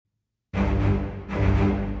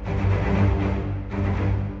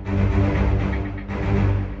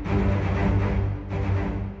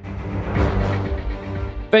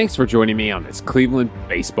Thanks for joining me on this Cleveland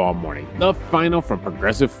baseball morning. The final from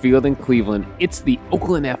Progressive Field in Cleveland. It's the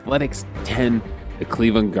Oakland Athletics 10, the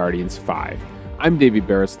Cleveland Guardians 5. I'm Davey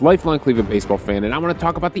Barris, lifelong Cleveland baseball fan, and I want to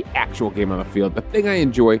talk about the actual game on the field, the thing I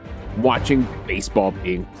enjoy, watching baseball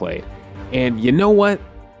being played. And you know what?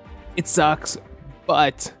 It sucks,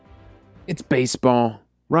 but it's baseball,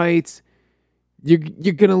 right? You're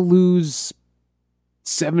going to lose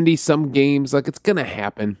 70-some games. Like, it's going to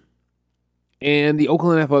happen. And the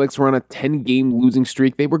Oakland Athletics were on a 10-game losing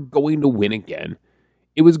streak. They were going to win again.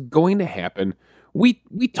 It was going to happen. We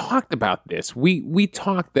talked about this. We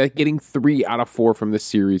talked that getting 3 out of 4 from this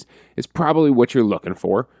series is probably what you're looking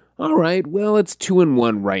for. All right, well, it's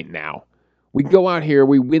 2-1 right now. We go out here,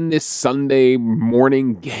 we win this Sunday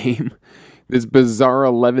morning game, this bizarre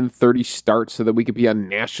 11:30 start so that we could be on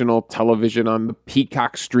national television on the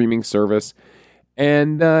Peacock streaming service.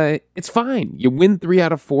 And it's fine. You win 3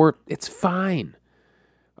 out of 4. It's fine.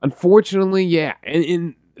 Unfortunately, yeah.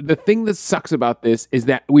 And the thing that sucks about this is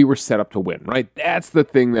that we were set up to win, right? That's the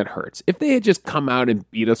thing that hurts. If they had just come out and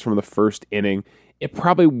beat us from the first inning, it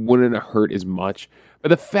probably wouldn't have hurt as much. But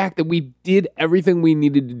the fact that we did everything we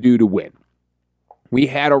needed to do to win. We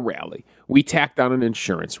had a rally. We tacked on an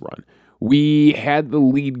insurance run. We had the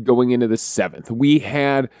lead going into the 7th. We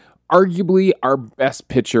had arguably our best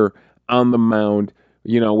pitcher on the mound,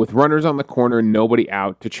 with runners on the corner and nobody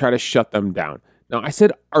out to try to shut them down. Now, I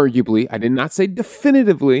said arguably. I did not say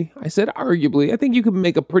definitively. I said arguably. I think you could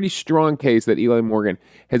make a pretty strong case that Eli Morgan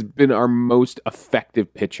has been our most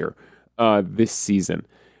effective pitcher this season.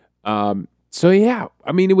 So, yeah,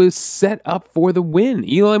 it was set up for the win.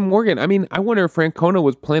 Eli Morgan, I wonder if Francona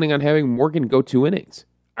was planning on having Morgan go 2 innings.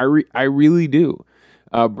 I really do.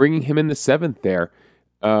 Bringing him in the 7th there,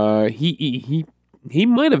 he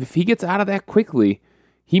might have, if he gets out of that quickly,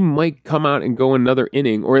 he might come out and go another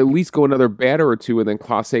inning, or at least go another batter or two, and then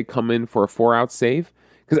Clase come in for a 4-out save.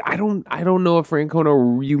 Because I don't know if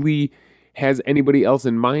Francona really has anybody else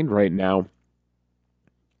in mind right now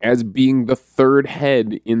as being the third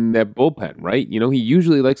head in that bullpen, right? He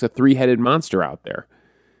usually likes a 3-headed monster out there.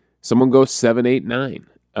 Someone goes 7, 8, 9.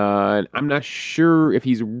 I'm not sure if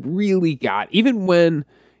he's really got, even when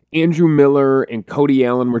Andrew Miller and Cody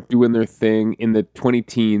Allen were doing their thing in the 20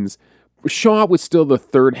 teens, Shaw was still the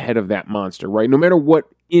third head of that monster, right? No matter what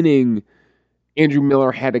inning Andrew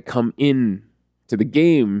Miller had to come in to the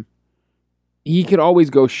game, he could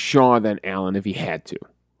always go Shaw then Allen if he had to.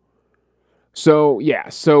 So,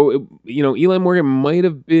 yeah. Eli Morgan might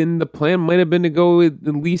have been, the plan might have been to go at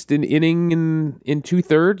least an inning in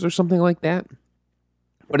 2/3 or something like that.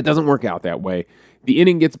 But it doesn't work out that way. The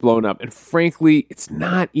inning gets blown up, and frankly, it's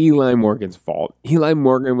not Eli Morgan's fault. Eli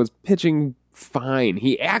Morgan was pitching fine.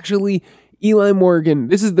 Eli Morgan,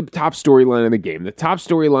 this is the top storyline of the game. The top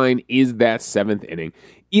storyline is that 7th inning.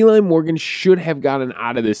 Eli Morgan should have gotten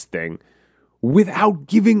out of this thing without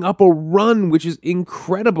giving up a run, which is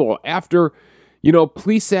incredible. After,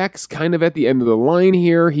 Plesac's kind of at the end of the line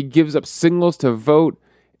here. He gives up singles to Vogt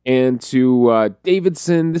and to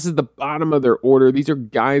Davidson. This is the bottom of their order. These are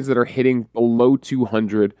guys that are hitting below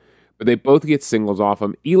 200, but they both get singles off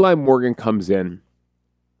him. Eli Morgan comes in,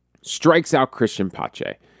 strikes out Christian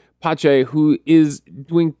Pache. Pache, who is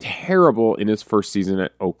doing terrible in his first season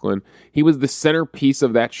at Oakland. He was the centerpiece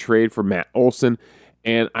of that trade for Matt Olson,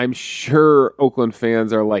 and I'm sure Oakland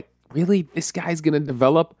fans are like, really? This guy's going to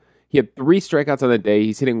develop? He had 3 strikeouts on the day.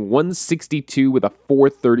 He's hitting 162 with a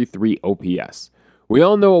 433 OPS. We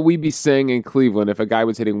all know what we'd be saying in Cleveland if a guy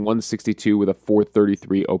was hitting 162 with a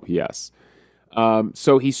 433 OPS.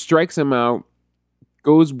 So he strikes him out,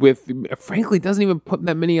 goes with, frankly, doesn't even put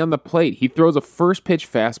that many on the plate. He throws a first pitch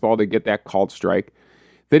fastball to get that called strike.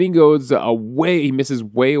 Then he goes away, he misses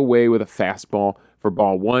way away with a fastball for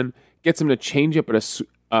ball 1, gets him to change up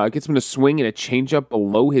gets him to swing at a changeup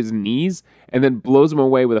below his knees, and then blows him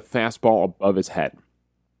away with a fastball above his head.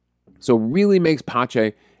 So really makes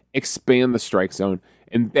Pache expand the strike zone,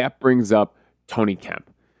 and that brings up Tony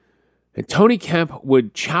Kemp. And Tony Kemp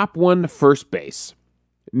would chop one to first base.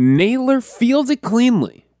 Naylor fields it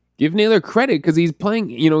cleanly. Give Naylor credit because he's playing,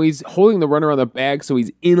 he's holding the runner on the bag, so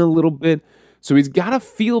he's in a little bit. So he's got to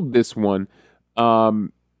field this one,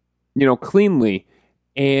 cleanly.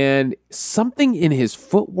 And something in his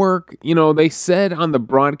footwork, they said on the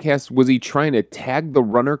broadcast, was he trying to tag the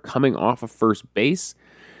runner coming off of first base?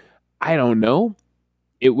 I don't know.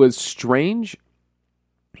 It was strange.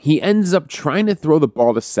 He ends up trying to throw the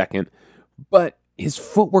ball to second, but his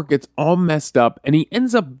footwork gets all messed up, and he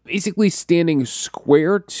ends up basically standing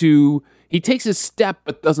square to... He takes a step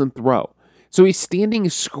but doesn't throw. So he's standing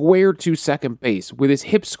square to second base with his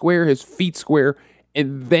hips square, his feet square,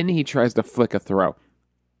 and then he tries to flick a throw.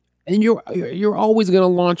 And you're always going to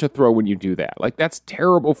launch a throw when you do that. Like, that's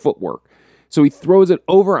terrible footwork. So he throws it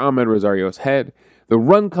over Ahmed Rosario's head. The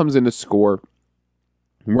run comes in to score.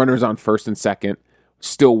 Runners on first and second.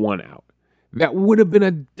 Still 1 out. That would have been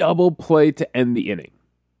a double play to end the inning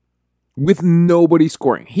with nobody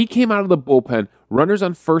scoring. He came out of the bullpen, runners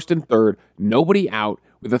on first and third, nobody out,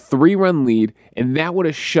 with a 3-run lead, and that would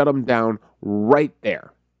have shut him down right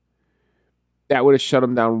there.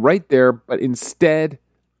 But instead,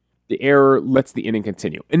 the error lets the inning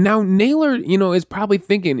continue. And now Naylor, is probably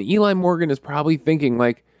thinking, Eli Morgan is probably thinking,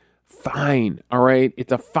 like, fine, all right,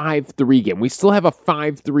 it's a 5-3 game. We still have a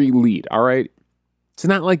 5-3 lead, all right? It's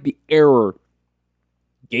not like the error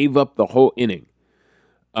gave up the whole inning.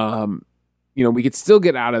 We could still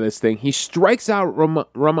get out of this thing. He strikes out Ramon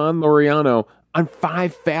Laureano on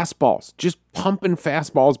 5 fastballs, just pumping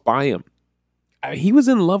fastballs by him. He was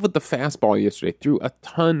in love with the fastball yesterday, threw a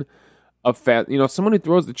ton of someone who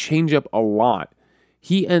throws the changeup a lot.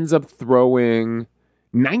 He ends up throwing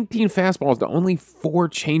 19 fastballs to only 4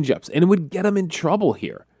 changeups, and it would get him in trouble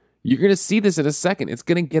here. You're going to see this in a second. It's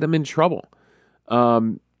going to get him in trouble.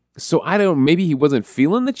 So I don't know, maybe he wasn't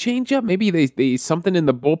feeling the changeup. Maybe they something in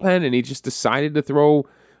the bullpen and he just decided to throw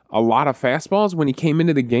a lot of fastballs. When he came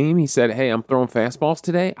into the game, he said, hey, I'm throwing fastballs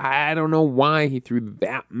today. I don't know why he threw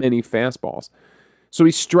that many fastballs. So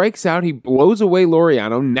he strikes out. He blows away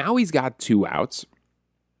Laureano. Now he's got 2 outs.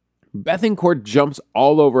 Bethancourt jumps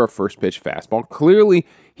all over a first pitch fastball. Clearly,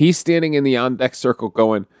 he's standing in the on-deck circle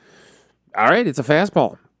going, all right, it's a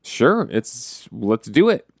fastball. Sure, let's do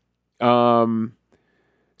it.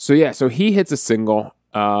 So he hits a single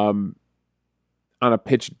on a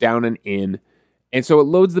pitch down and in. And so it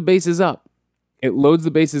loads the bases up. It loads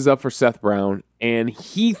the bases up for Seth Brown. And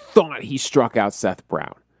he thought he struck out Seth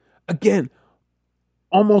Brown. Again,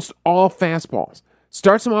 almost all fastballs.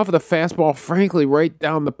 Starts him off with a fastball, frankly, right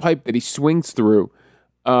down the pipe that he swings through.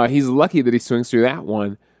 He's lucky that he swings through that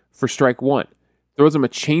one for strike 1. Throws him a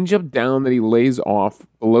changeup down that he lays off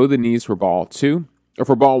below the knees for ball 2. Or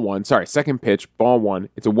for ball 1, second pitch, ball 1.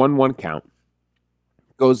 It's a 1-1 count.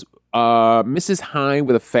 Goes, misses high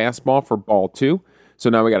with a fastball for ball 2. So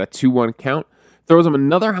now we got a 2-1 count. Throws him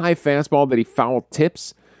another high fastball that he foul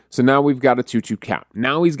tips. So now we've got a 2-2 count.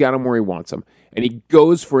 Now he's got him where he wants him. And he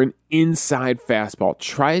goes for an inside fastball.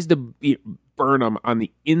 Tries to burn him on the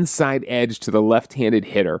inside edge to the left-handed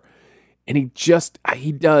hitter. And he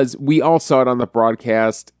does. We all saw it on the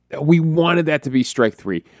broadcast. We wanted that to be strike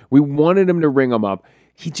 3. We wanted him to ring him up.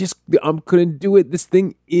 He just couldn't do it. This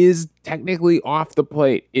thing is technically off the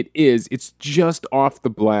plate. It is. It's just off the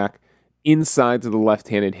black, inside to the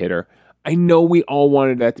left-handed hitter. I know we all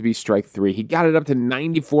wanted that to be strike 3. He got it up to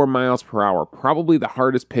 94 miles per hour, probably the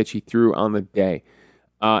hardest pitch he threw on the day.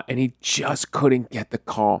 And he just couldn't get the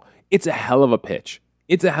call. It's a hell of a pitch.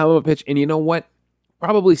 And you know what?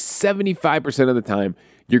 Probably 75% of the time,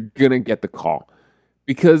 you're going to get the call.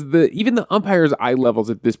 Because even the umpire's eye levels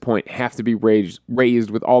at this point have to be raised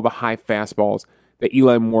with all the high fastballs that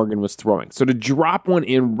Eli Morgan was throwing. So to drop one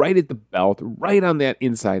in right at the belt, right on that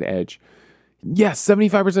inside edge, yes,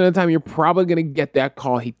 75% of the time you're probably going to get that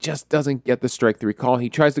call. He just doesn't get the strike 3 call. He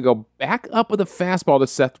tries to go back up with a fastball to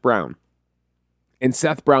Seth Brown. And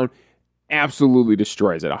Seth Brown absolutely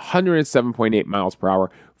destroys it. 107.8 miles per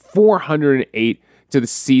hour, 408 to the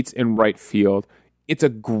seats in right field. It's a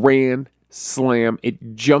grand slam.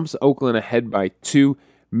 It jumps Oakland ahead by 2,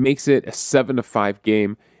 makes it a 7-5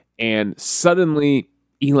 game, and suddenly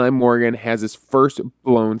Eli Morgan has his first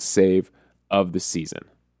blown save of the season.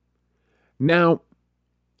 Now,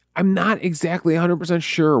 I'm not exactly 100%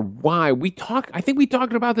 sure why. I think we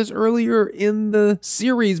talked about this earlier in the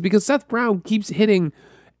series because Seth Brown keeps hitting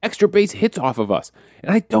extra base hits off of us,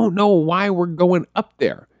 and I don't know why we're going up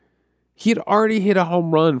there. He had already hit a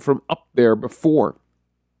home run from up there before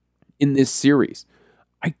in this series.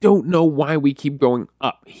 I don't know why we keep going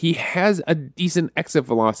up. He has a decent exit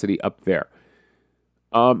velocity up there.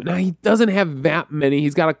 Now, he doesn't have that many.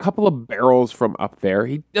 He's got a couple of barrels from up there.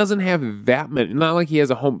 He doesn't have that many. Not like he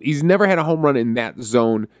has he's never had a home run in that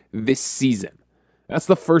zone this season. That's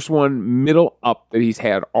the first one middle up that he's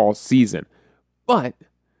had all season. But,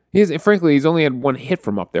 frankly, he's only had 1 hit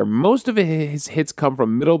from up there. Most of his hits come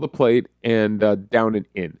from middle of the plate and down and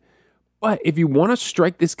in. But if you want to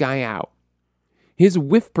strike this guy out, his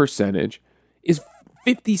whiff percentage is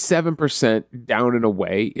 57% down and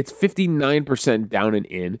away. It's 59% down and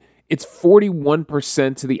in. It's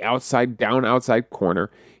 41% to the outside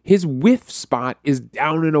corner. His whiff spot is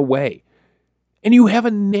down and away. And you have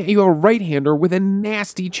a right-hander with a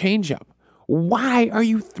nasty changeup. Why are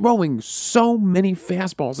you throwing so many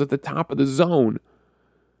fastballs at the top of the zone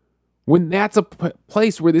when that's a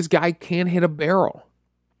place where this guy can't hit a barrel.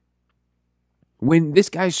 When this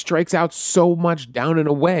guy strikes out so much down and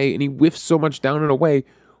away and he whiffs so much down and away,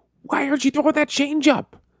 why aren't you throwing that changeup?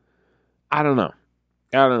 I don't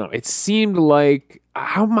know. It seemed like,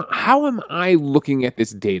 how am I looking at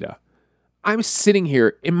this data? I'm sitting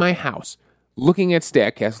here in my house, looking at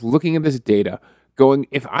StatCast, looking at this data, going,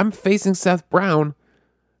 if I'm facing Seth Brown,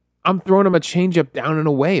 I'm throwing him a changeup down and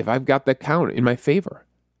away if I've got the count in my favor.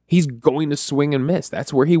 He's going to swing and miss.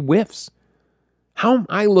 That's where he whiffs. How am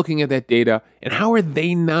I looking at that data, and how are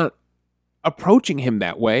they not approaching him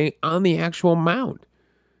that way on the actual mound?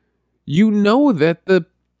 You know that the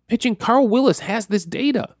pitching Carl Willis has this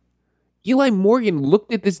data. Eli Morgan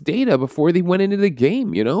looked at this data before they went into the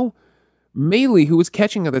game, you know? Maley, who was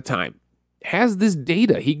catching at the time, has this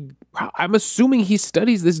data. I'm assuming he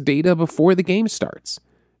studies this data before the game starts,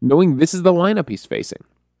 knowing this is the lineup he's facing.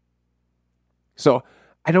 So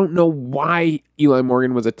I don't know why Eli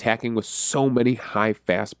Morgan was attacking with so many high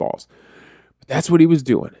fastballs. But that's what he was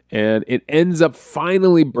doing. And it ends up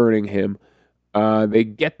finally burning him. They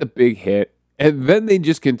get the big hit. And then they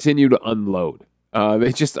just continue to unload.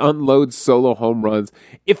 They just unload solo home runs.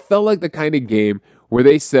 It felt like the kind of game where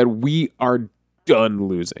they said, we are done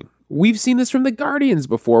losing. We've seen this from the Guardians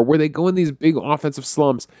before, where they go in these big offensive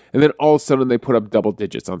slumps, and then all of a sudden they put up double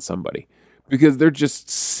digits on somebody. Because they're just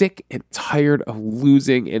sick and tired of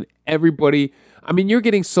losing, and everybody, I mean, you're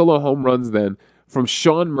getting solo home runs then from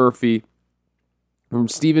Sean Murphy, from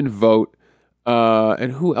Stephen Vogt,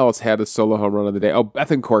 and who else had a solo home run of the day? Oh,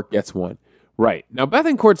 Bethancourt gets one. Right. Now,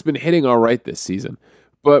 Bethancourt's been hitting all right this season,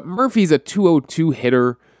 but Murphy's a 202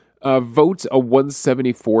 hitter. Vogt's a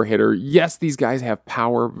 174 hitter. Yes, these guys have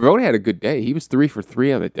power. Vogt had a good day. He was 3 for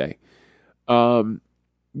 3 on the day.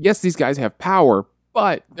 Yes, these guys have power,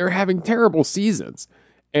 but they're having terrible seasons.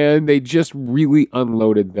 And they just really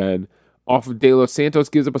unloaded then. Off of De Los Santos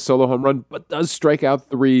gives up a solo home run, but does strike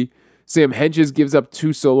out 3. Sam Hedges gives up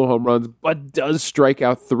 2 solo home runs, but does strike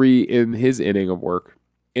out 3 in his inning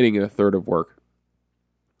and a third of work.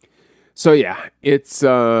 So yeah, it's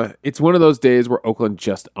one of those days where Oakland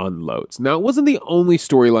just unloads. Now, it wasn't the only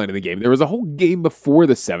storyline in the game. There was a whole game before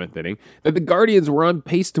the 7th inning that the Guardians were on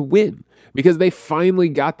pace to win because they finally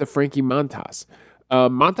got to Frankie Montas.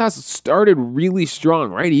 Montas started really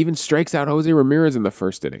strong, right? He even strikes out Jose Ramirez in the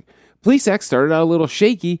first inning. Plesac started out a little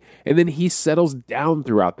shaky, and then he settles down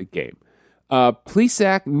throughout the game.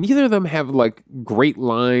 Plesac, neither of them have like great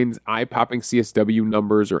lines, eye-popping CSW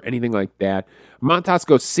numbers, or anything like that. Montas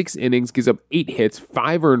goes 6 innings, gives up 8 hits,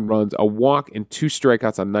 5 earned runs, a walk, and 2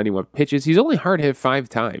 strikeouts on 91 pitches. He's only hard hit 5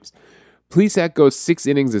 times. Plesac goes 6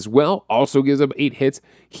 innings as well, also gives up 8 hits.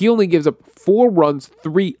 He only gives up 4 runs,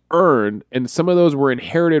 3 earned, and some of those were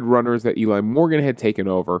inherited runners that Eli Morgan had taken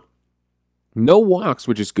over. No walks,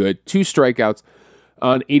 which is good. 2 strikeouts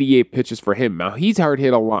on 88 pitches for him. Now, he's hard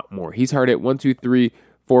hit a lot more. He's hard hit 1, 2, 3,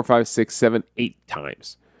 4, 5, 6, 7, 8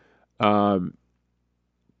 times.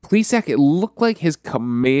 Plesac, it looked like his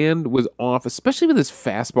command was off, especially with his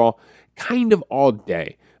fastball, kind of all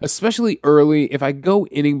day. Especially early. If I go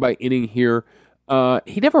inning by inning here,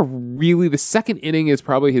 he never really, the second inning is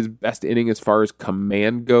probably his best inning as far as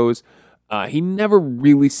command goes. He never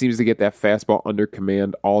really seems to get that fastball under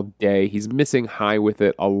command all day. He's missing high with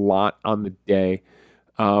it a lot on the day.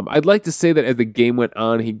 I'd like to say that as the game went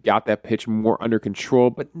on, he got that pitch more under control,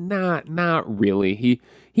 but not really.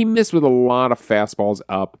 He missed with a lot of fastballs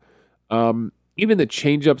up. Even the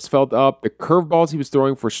changeups felt up. The curveballs he was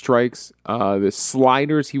throwing for strikes. The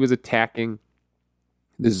sliders he was attacking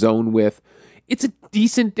the zone with. It's a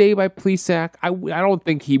decent day by Plesac. I don't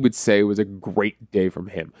think he would say it was a great day from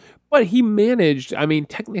him. But he managed, I mean,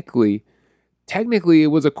 technically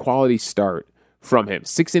it was a quality start from him.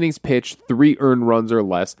 6 innings pitched, 3 earned runs or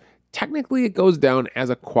less. Technically, it goes down as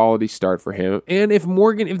a quality start for him. And if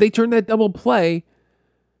they turn that double play,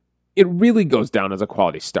 it really goes down as a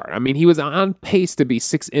quality start. I mean, he was on pace to be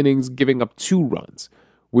 6 innings, giving up 2 runs,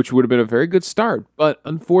 which would have been a very good start. But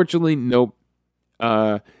unfortunately, nope.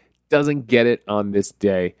 Doesn't get it on this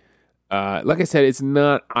day. Like I said, it's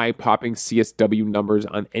not eye-popping CSW numbers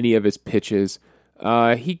on any of his pitches.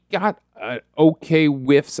 He got okay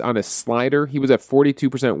whiffs on his slider. He was at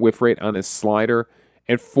 42% whiff rate on his slider.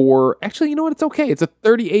 And actually, you know what? It's okay. It's a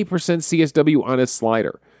 38% CSW on his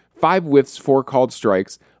slider. 5 whiffs, 4 called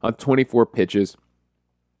strikes on 24 pitches.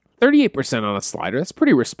 38% on a slider. That's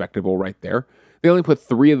pretty respectable right there. They only put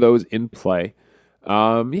 3 of those in play.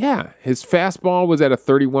 His fastball was at a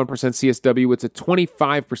 31% CSW. It's a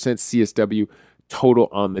 25% CSW total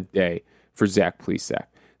on the day for Zach Plesac.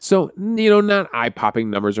 So, not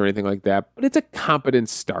eye-popping numbers or anything like that, but it's a competent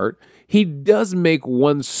start. He does make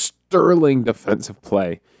one sterling defensive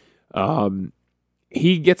play.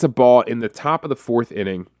 He gets a ball in the top of the fourth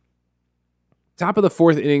inning. Top of the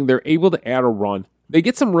fourth inning, they're able to add a run. They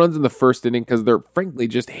get some runs in the first inning because they're frankly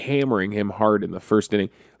just hammering him hard in the first inning,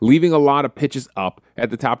 leaving a lot of pitches up at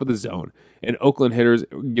the top of the zone. And Oakland hitters,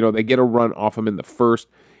 they get a run off him in the first.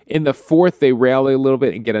 In the fourth, they rally a little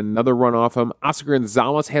bit and get another run off him. Oscar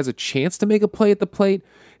Gonzalez has a chance to make a play at the plate.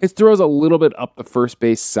 His throws a little bit up the first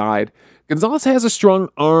base side. Gonzalez has a strong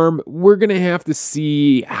arm. We're going to have to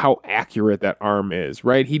see how accurate that arm is,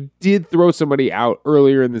 right? He did throw somebody out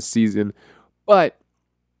earlier in the season, but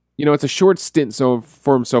it's a short stint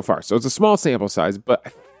for him so far. So it's a small sample size, but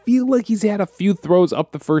I feel like he's had a few throws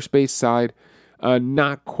up the first base side,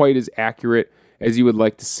 not quite as accurate as you would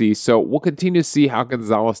like to see. So we'll continue to see how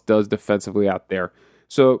Gonzalez does defensively out there.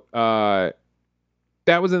 So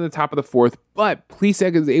that was in the top of the fourth, but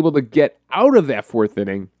Plesac is able to get out of that fourth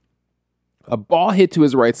inning. A ball hit to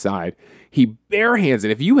his right side. He barehands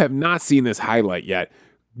it. If you have not seen this highlight yet,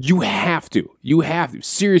 you have to. You have to.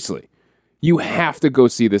 Seriously. You have to go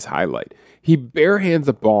see this highlight. He barehands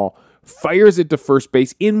the ball, fires it to first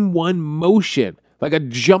base in one motion, like a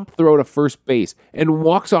jump throw to first base, and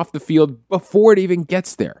walks off the field before it even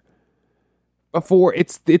gets there. Before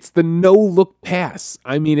it's the no-look pass.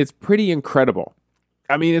 I mean, it's pretty incredible.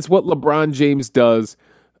 I mean, it's what LeBron James does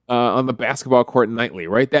on the basketball court nightly,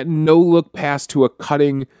 right? That no-look pass to a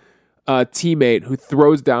cutting teammate who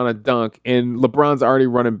throws down a dunk, and LeBron's already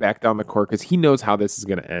running back down the court because he knows how this is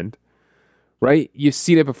going to end. Right? You've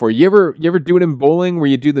seen it before. You ever do it in bowling where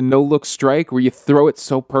you do the no-look strike, where you throw it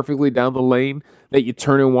so perfectly down the lane that you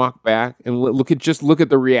turn and walk back and look at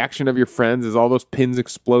the reaction of your friends as all those pins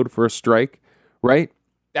explode for a strike, right?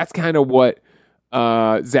 That's kind of what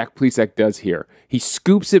Zach Plesac does here. He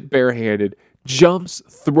scoops it barehanded, jumps,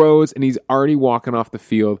 throws, and he's already walking off the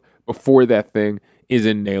field before that thing is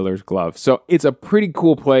in Naylor's glove. So it's a pretty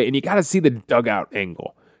cool play, and you got to see the dugout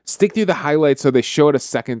angle. Stick through the highlights so they show it a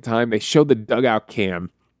second time. They show the dugout cam.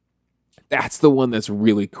 That's the one that's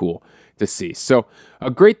really cool to see. So a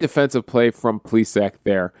great defensive play from Plesac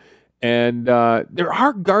there. And there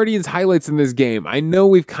are Guardians highlights in this game. I know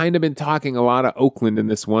we've kind of been talking a lot of Oakland in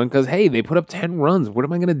this one because, hey, they put up 10 runs. What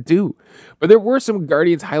am I going to do? But there were some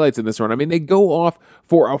Guardians highlights in this one. I mean, they go off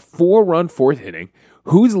for a 4-run fourth inning.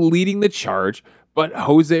 Who's leading the charge but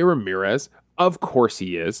Jose Ramirez? Of course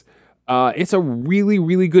he is. It's a really,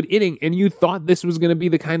 really good inning, and you thought this was going to be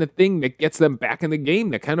the kind of thing that gets them back in the game,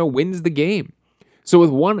 that kind of wins the game. So with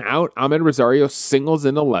one out, Ahmed Rosario singles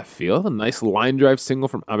into left field. A nice line drive single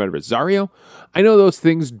from Ahmed Rosario. I know those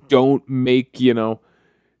things don't make his,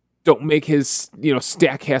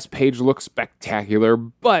 StatCast page look spectacular,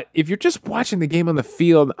 but if you're just watching the game on the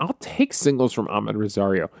field, I'll take singles from Ahmed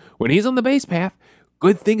Rosario. When he's on the base path,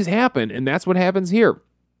 good things happen, and that's what happens here.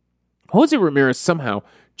 Jose Ramirez somehow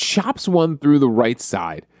chops one through the right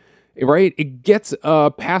side, right? It gets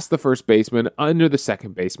past the first baseman, under the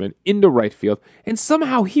second baseman, into right field, and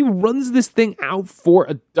somehow he runs this thing out for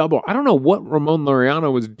a double. I don't know what Ramon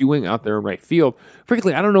Laureano was doing out there in right field.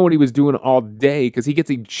 Frankly, I don't know what he was doing all day because he gets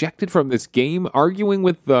ejected from this game, arguing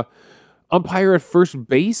with the umpire at first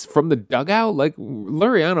base from the dugout. Like,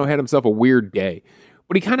 Laureano had himself a weird day.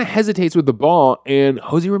 But he kind of hesitates with the ball, and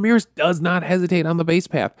Jose Ramirez does not hesitate on the base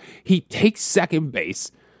path. He takes second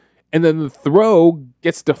base, and then the throw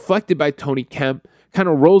gets deflected by Tony Kemp, kind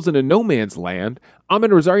of rolls into no man's land.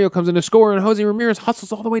 Ahmed Rosario comes in to score, and Jose Ramirez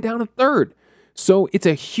hustles all the way down to third. So it's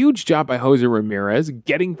a huge job by Jose Ramirez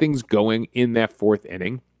getting things going in that fourth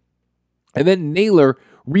inning. And then Naylor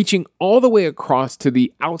reaching all the way across to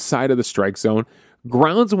the outside of the strike zone,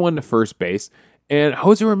 grounds one to first base, and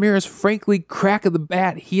Jose Ramirez, frankly, crack of the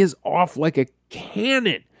bat, he is off like a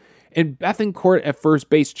cannon. And Bethancourt at first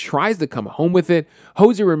base tries to come home with it.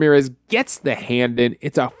 Jose Ramirez gets the hand in.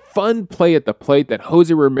 It's a fun play at the plate that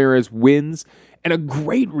Jose Ramirez wins. And a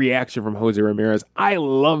great reaction from Jose Ramirez. I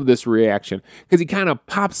love this reaction because he kind of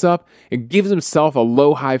pops up and gives himself a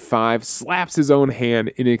low high five, slaps his own hand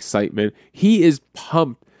in excitement. He is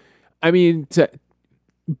pumped. I mean,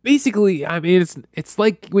 it's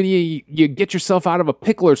like when you get yourself out of a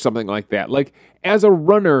pickle or something like that. Like, as a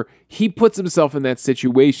runner, he puts himself in that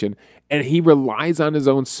situation and he relies on his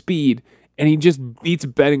own speed and he just beats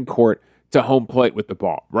Bethancourt to home plate with the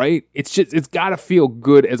ball, right? It's got to feel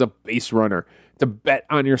good as a base runner to bet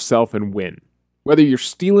on yourself and win. Whether you're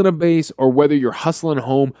stealing a base or whether you're hustling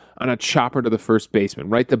home on a chopper to the first baseman,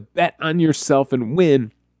 right? To bet on yourself and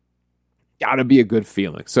win, got to be a good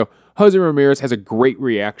feeling. So Jose Ramirez has a great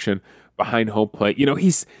reaction behind home plate. You know,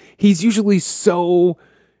 he's usually so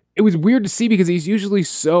it was weird to see because he's usually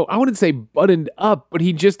so, I wouldn't say buttoned up, but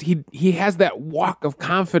he has that walk of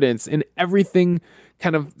confidence, and everything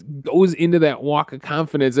kind of goes into that walk of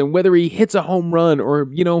confidence. And whether he hits a home run or,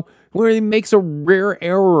 where he makes a rare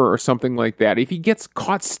error or something like that, if he gets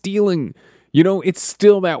caught stealing, it's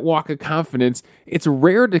still that walk of confidence. It's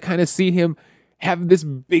rare to kind of see him have this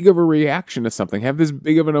big of a reaction to something, have this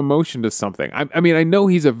big of an emotion to something. I mean, I know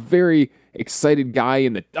he's a very excited guy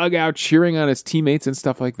in the dugout cheering on his teammates and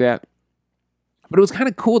stuff like that, but it was kind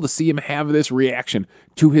of cool to see him have this reaction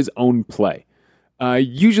to his own play.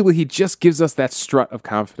 Usually he just gives us that strut of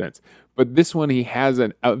confidence, but this one he has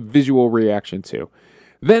a visual reaction to.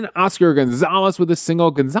 Then Oscar Gonzalez with a single.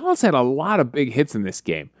 Gonzalez had a lot of big hits in this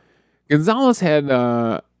game. Gonzalez had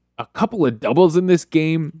a couple of doubles in this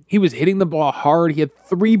game. He was hitting the ball hard. He had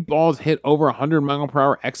 3 balls hit over 100 mile per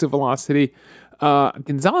hour exit velocity.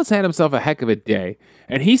 Gonzalez had himself a heck of a day,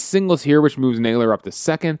 and he singles here, which moves Naylor up to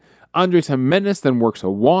second. Andres Jimenez then works a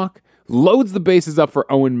walk, loads the bases up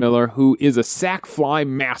for Owen Miller, who is a sac fly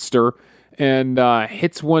master, and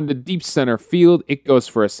hits one to deep center field. It goes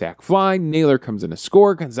for a sac fly. Naylor comes in to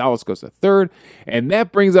score. Gonzalez goes to third, and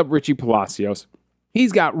that brings up Richie Palacios.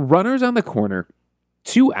 He's got runners on the corner,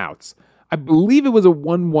 2 outs. I believe it was a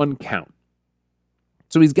 1-1 count.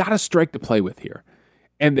 So he's got a strike to play with here.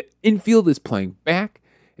 And the infield is playing back,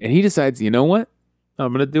 and he decides, you know what?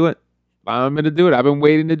 I'm going to do it. I've been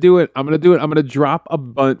waiting to do it. I'm going to do it. I'm going to drop a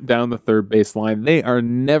bunt down the third base line. They are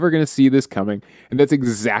never going to see this coming, and that's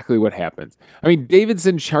exactly what happens. I mean,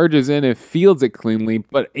 Davidson charges in and fields it cleanly,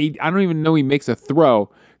 but I don't even know he makes a throw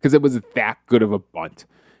because it was that good of a bunt.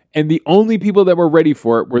 And the only people that were ready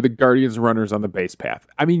for it were the Guardians runners on the base path.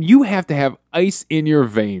 I mean, you have to have ice in your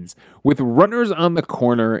veins with runners on the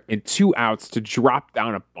corner and 2 outs to drop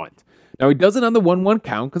down a bunt. Now, he does it on the 1-1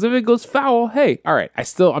 count because if it goes foul, hey, all right,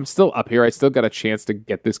 I'm still up here. I still got a chance to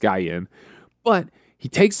get this guy in. But he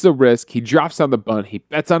takes the risk. He drops on the bunt. He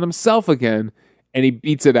bets on himself again, and he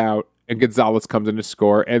beats it out, and Gonzalez comes in to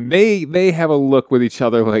score. And they have a look with each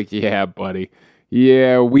other like, yeah, buddy.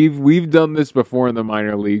 Yeah, we've done this before in the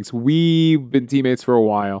minor leagues. We've been teammates for a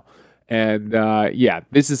while. And,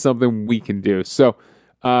 this is something we can do. So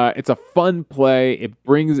it's a fun play. It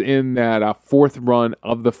brings in that 4th run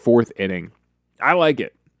of the 4th inning. I like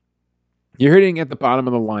it. You're hitting at the bottom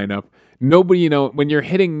of the lineup. Nobody, when you're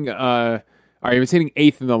hitting, you're hitting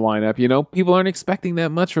 8th in the lineup, people aren't expecting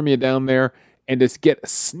that much from you down there. And just get a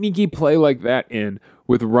sneaky play like that in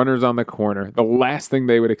with runners on the corner, the last thing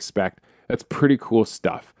they would expect. That's pretty cool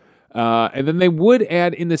stuff. And then they would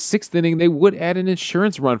add, in the 6th inning, they would add an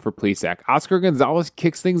insurance run for Plesac. Oscar Gonzalez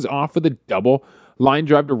kicks things off with a double line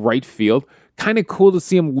drive to right field. Kind of cool to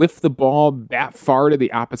see him lift the ball that far to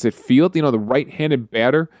the opposite field. The right-handed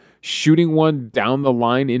batter shooting one down the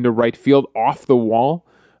line into right field off the wall.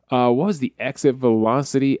 What was the exit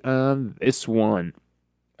velocity on this one?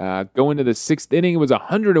 Going to the 6th inning, it was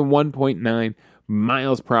 101.9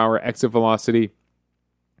 miles per hour exit velocity.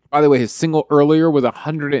 By the way, his single earlier was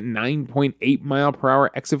 109.8 mile per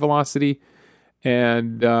hour exit velocity.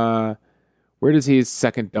 And where does his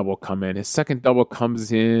second double come in? His second double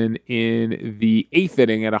comes in the 8th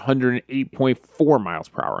inning at 108.4 miles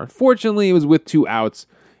per hour. Unfortunately, it was with 2 outs,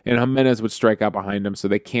 and Jimenez would strike out behind him, so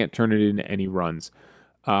they can't turn it into any runs.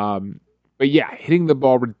 But yeah, hitting the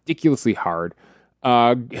ball ridiculously hard.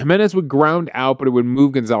 Jimenez would ground out, but it would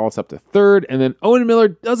move Gonzalez up to third. And then Owen Miller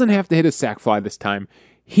doesn't have to hit a sac fly this time.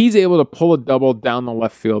 He's able to pull a double down the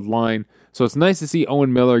left field line. So it's nice to see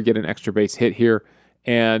Owen Miller get an extra base hit here.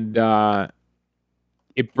 And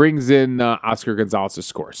it brings in Oscar Gonzalez to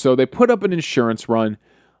score. So they put up an insurance run.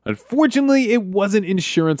 Unfortunately, it wasn't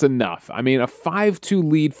insurance enough. I mean, a 5-2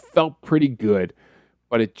 lead felt pretty good,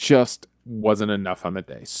 but it just wasn't enough on the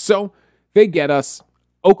day. So they get us.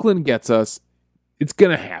 Oakland gets us. It's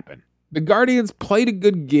going to happen. The Guardians played a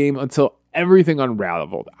good game until everything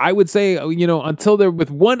unraveled. I would say, until they're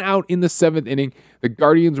with 1 out in the 7th inning, the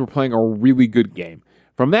Guardians were playing a really good game.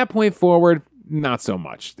 From that point forward, not so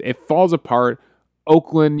much. It falls apart.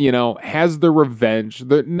 Oakland, has the revenge.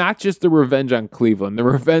 Not just the revenge on Cleveland, the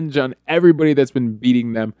revenge on everybody that's been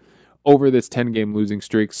beating them over this 10-game losing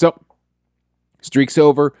streak. So, streak's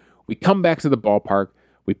over. We come back to the ballpark.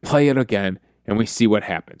 We play it again. And we see what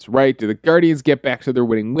happens, right? Do the Guardians get back to their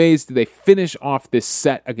winning ways? Do they finish off this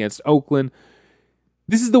set against Oakland?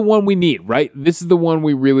 This is the one we need, right? This is the one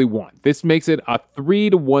we really want. This makes it a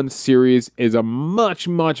 3-1 series, is a much,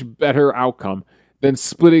 much better outcome than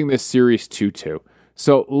splitting this series 2-2.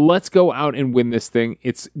 So let's go out and win this thing.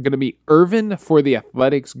 It's going to be Irvin for the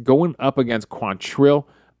Athletics going up against Quantrill.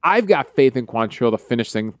 I've got faith in Quantrill to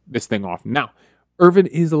finish this thing off. Now, Irvin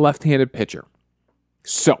is a left-handed pitcher.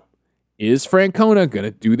 So, is Francona going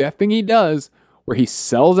to do that thing he does where he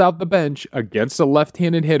sells out the bench against a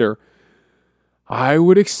left-handed hitter? I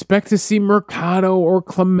would expect to see Mercado or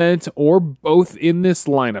Clement or both in this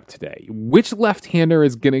lineup today. Which left-hander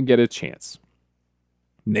is going to get a chance?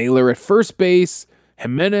 Naylor at first base.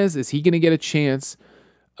 Jimenez, is he going to get a chance?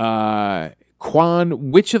 Kwan,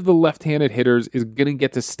 which of the left-handed hitters is going to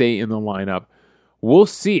get to stay in the lineup? We'll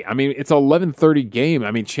see. I mean, it's an 11:30 game.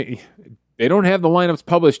 I mean, they don't have the lineups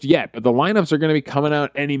published yet, but the lineups are going to be coming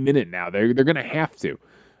out any minute now. They're going to have to.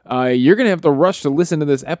 You're going to have to rush to listen to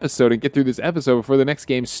this episode and get through this episode before the next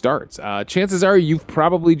game starts. Chances are you've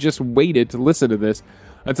probably just waited to listen to this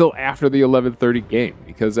until after the 11:30 game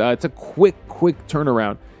because it's a quick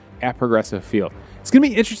turnaround at Progressive Field. It's going to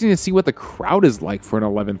be interesting to see what the crowd is like for an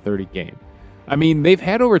 11:30 game. I mean, they've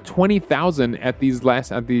had over 20,000 at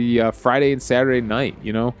the Friday and Saturday night,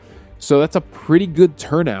 so that's a pretty good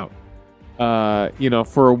turnout,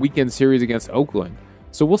 for a weekend series against Oakland.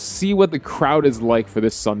 So we'll see what the crowd is like for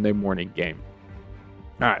this Sunday morning game.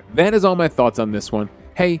 All right, that is all my thoughts on this one.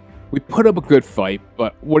 Hey, we put up a good fight,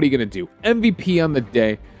 but what are you going to do? MVP on the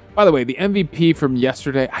day. By the way, the MVP from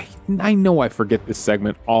yesterday, I know I forget this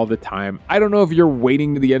segment all the time. I don't know if you're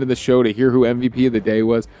waiting to the end of the show to hear who MVP of the day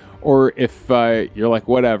was, or if you're like,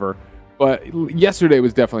 whatever. But yesterday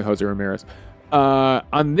was definitely Jose Ramirez.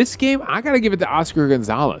 On this game, I got to give it to Oscar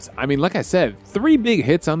Gonzalez. I mean, like I said, 3 big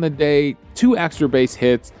hits on the day, 2 extra base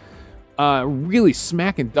hits, really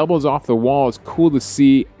smacking doubles off the wall. It's cool to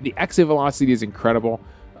see. The exit velocity is incredible.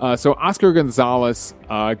 So Oscar Gonzalez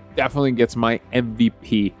definitely gets my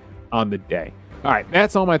MVP on the day. All right,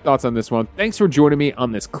 that's all my thoughts on this one. Thanks for joining me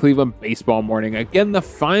on this Cleveland baseball morning. Again, the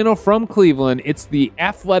final from Cleveland. It's the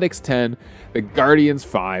Athletics 10, the Guardians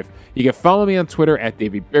 5. You can follow me on Twitter at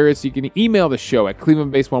Davey Barris. You can email the show at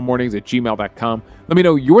clevelandbaseballmornings@gmail.com. Let me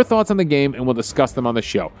know your thoughts on the game, and we'll discuss them on the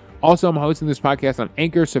show. Also, I'm hosting this podcast on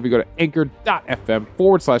Anchor, so if you go to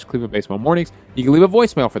anchor.fm/Cleveland Baseball Mornings, you can leave a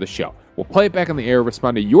voicemail for the show. We'll play it back on the air,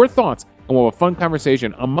 respond to your thoughts, and we'll have a fun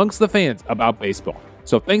conversation amongst the fans about baseball.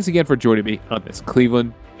 So thanks again for joining me on this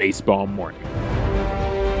Cleveland Baseball Morning.